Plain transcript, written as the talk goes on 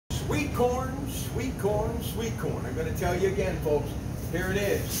Sweet corn, sweet corn, sweet corn. I'm going to tell you again, folks. Here it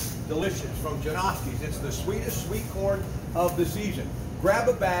is. Delicious from Janoski'S. It's the sweetest sweet corn of the season. Grab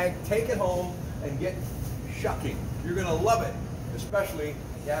a bag, take it home, and get shucking. You're going to love it, especially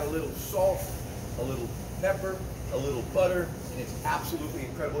you add a little salt, a little pepper, a little butter, and it's absolutely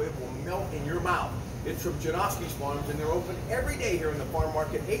incredible. It will melt in your mouth. It's from Janoski'S Farms, and they're open every day here in the farm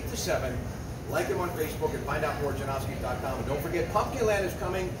market, 8 to 7. Like them on Facebook and find out more at Janoski'S.com. And don't forget, Pumpkin Land is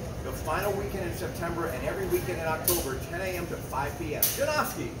coming the final weekend in September and every weekend in October, 10 a.m. to 5 p.m.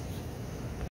 Janoski'S.